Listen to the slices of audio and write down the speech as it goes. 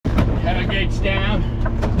lights down,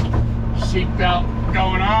 seatbelt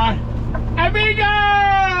going on. Amigo!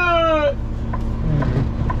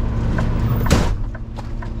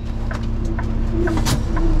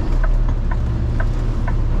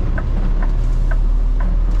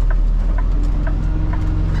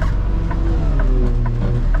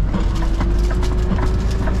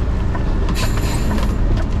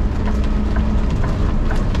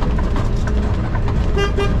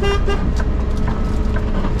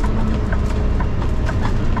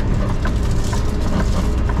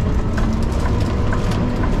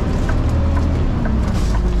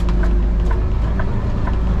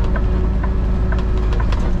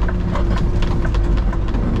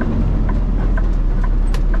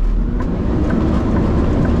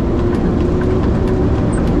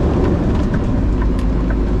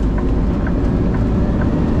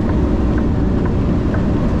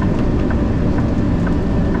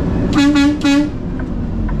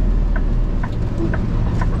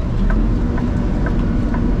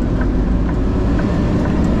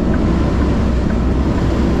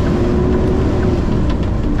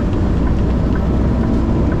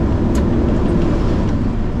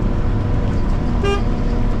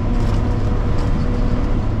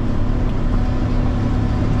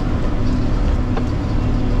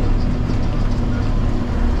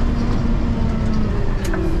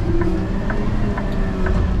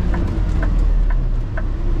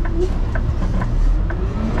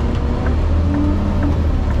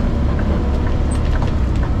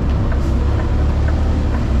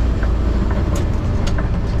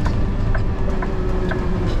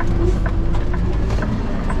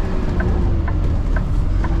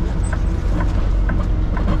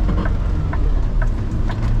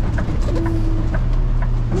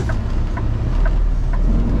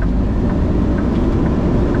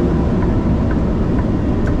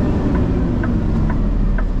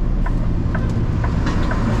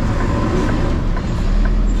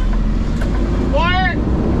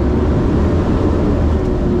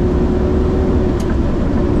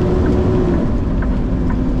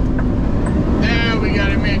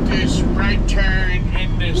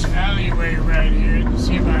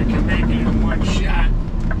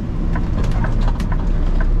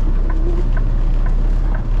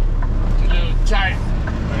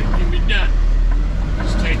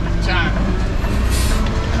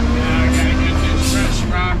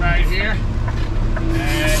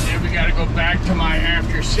 Back to my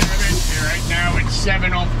after 7. Right now it's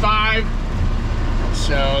 7:05.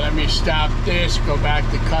 So let me stop this, go back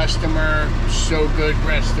to customer. So Good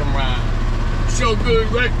Restaurant. So Good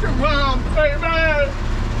Restaurant, baby!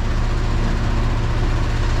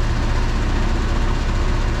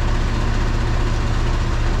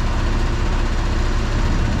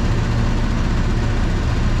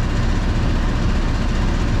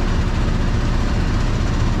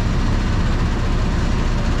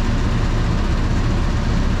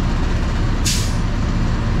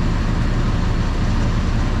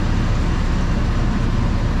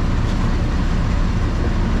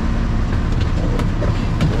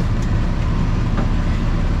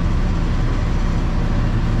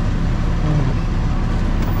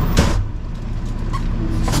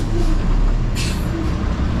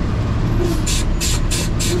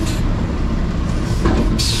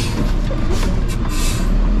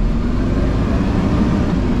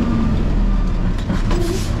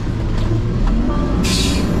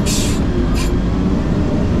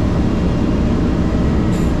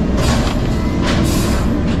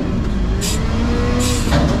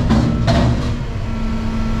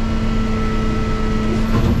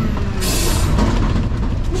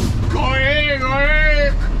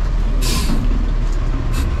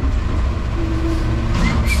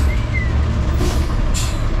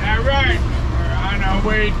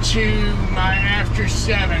 Way to my after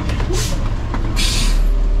 7.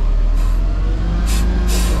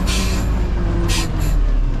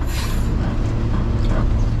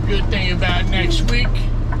 Good thing about next week,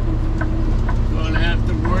 won't have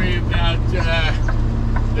to worry about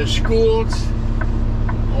the schools.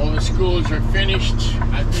 All the schools are finished.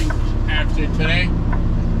 I think after today,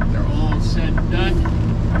 they're all said and done.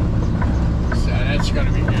 So that's going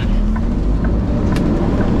to be good.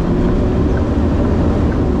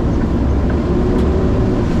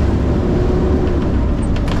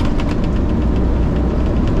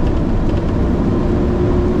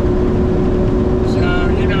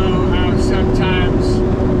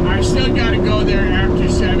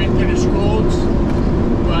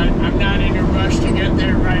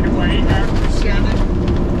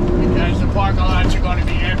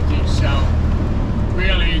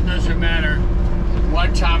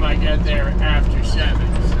 What time I get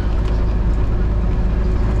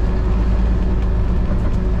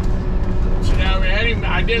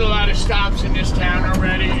of stops in this town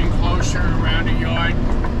already and closer around the yard.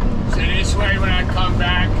 So this way when I come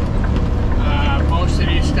back, most of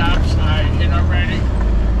these stops I hit already.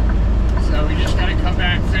 So we just gotta come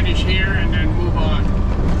back, finish here, and then move on.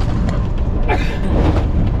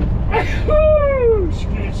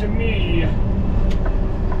 Excuse me.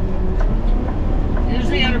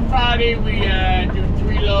 Usually on a Friday we do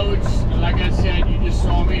 3 loads. Like I said, you just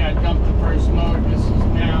saw me. I dumped the first load. This is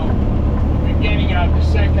now the beginning of the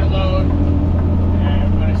second load. And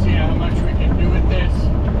I'm going to see how much we can do with this.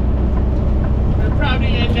 We'll probably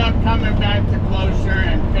end up coming back to closer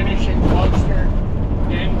and finishing closer,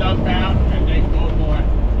 then dump out, and then go more.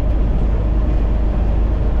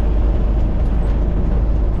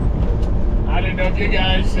 I don't know if you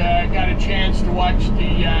guys got a chance to watch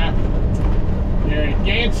the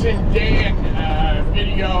Dancing Dan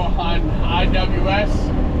video on IWS.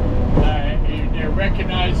 They're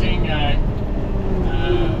recognizing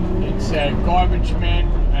it's Garbage Men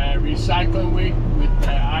Recycling Week with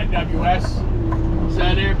IWS.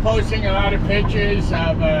 So they're posting a lot of pictures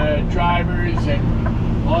of drivers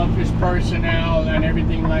and office personnel and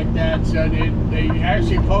everything like that. So they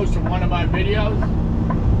actually posted one of my videos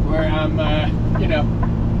where I'm, you know,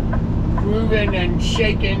 grooving and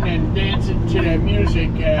shaking and dancing to the music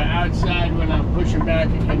outside when I'm pushing back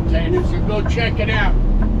a container. So go check it out.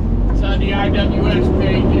 It's on the IWS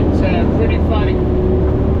page. It's pretty funny.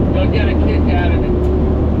 You'll get a kick out of it.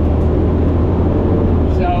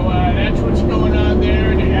 So that's what's going on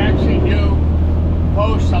there. They actually do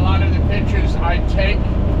post a lot of the pictures I take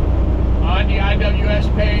on the IWS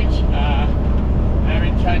page. I'm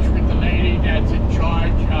in touch with the lady that's in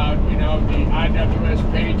charge of, you know, the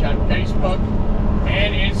IWS page on Facebook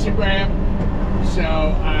and Instagram.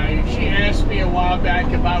 So she asked me a while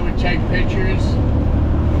back if I would take pictures,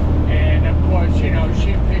 and of course, you know,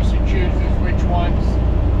 she picks and chooses which ones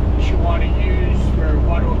she want to use for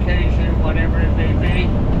what occasion, whatever it may be.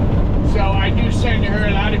 So I do send her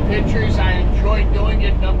a lot of pictures. I enjoy doing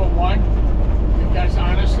it, number one, because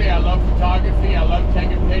honestly, I love photography. I love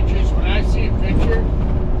taking pictures. When I see a picture,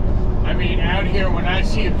 I mean, out here, when I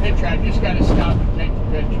see a picture, I just got to stop and take the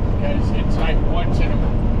picture, because it's like once in a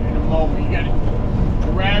moment. You got to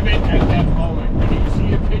grab it at that moment. When you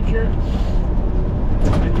see a picture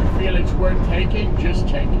and you feel it's worth taking, just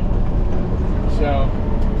take it. So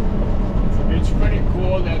it's pretty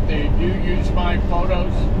cool that they do use my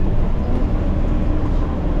photos.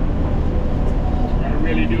 I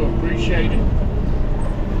really do appreciate it.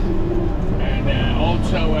 And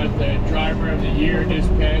also at the Driver of the Year this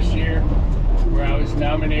past year, where I was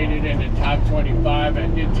nominated in the top 25, I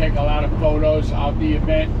did take a lot of photos of the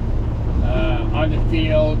event on the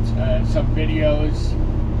field, some videos,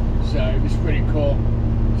 so it was pretty cool.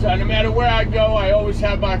 So no matter where I go, I always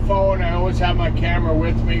have my phone, I always have my camera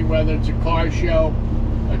with me, whether it's a car show,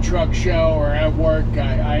 a truck show, or at work.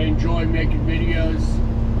 I enjoy making videos.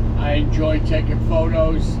 I enjoy taking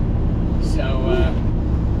photos. So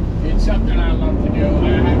it's something I love to do.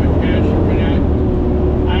 I have a passion for that.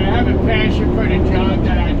 I have a passion for the job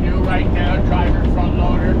that I do right now, driver front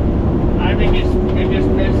loader. I've been in this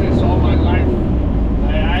business all my life.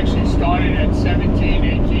 I actually started at 17,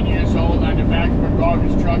 18 years old on the back of a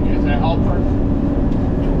garbage truck as a helper.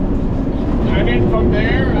 And then from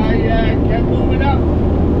there, I kept moving up.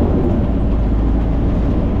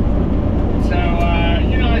 So,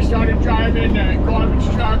 you know, I started driving garbage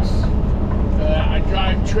trucks. I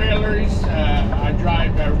drive trailers. I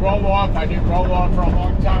drive roll-off. I did roll-off for a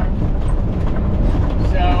long time.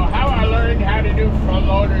 So how I learned how to do front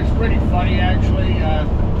loader is pretty funny, actually.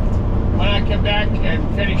 When I come back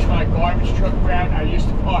and finish my garbage truck route, I used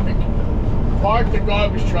to park the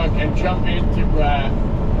garbage truck and jump into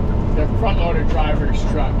the front loader driver's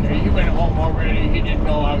truck. He went home already. He didn't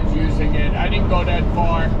know I was using it. I didn't go that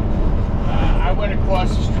far. I went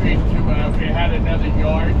across the street to, we had another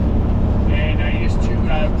yard, and I used to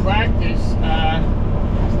practice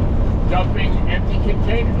dumping empty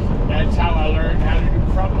containers. That's how I learned how to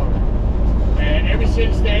do front loader. And ever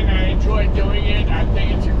since then, I enjoy doing it. I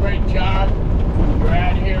think it's a great job. You're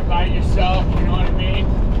out here by yourself, you know what I mean?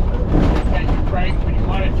 You take your break. When you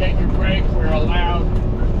want to take your break, we're allowed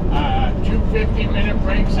 2 50-minute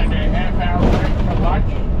breaks and a half-hour break for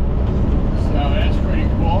lunch. So that's pretty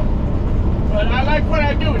cool. But I like what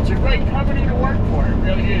I do. It's a great company to work for. It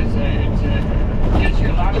really is. It gives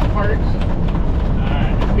you a lot of perks.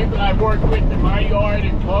 The people I've worked with in my yard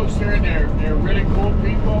and closer, they're really cool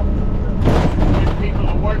people. Good people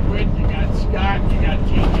to work with. You got Scott, you got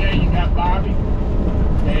TJ, you got Bobby.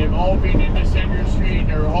 They've all been in this industry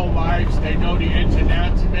their whole lives. They know the ins and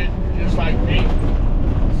outs of it, just like me.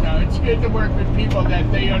 So it's good to work with people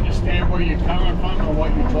that they understand where you're coming from and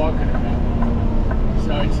what you're talking about.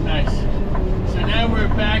 So it's nice. So now we're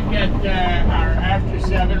back at our after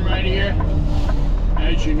 7 right here.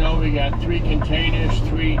 As you know, we got 3 containers,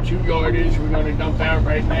 2 yarders we're going to dump out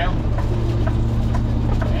right now.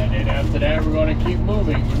 And then after that, we're going to keep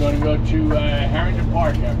moving. We're going to go to Harrington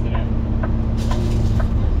Park after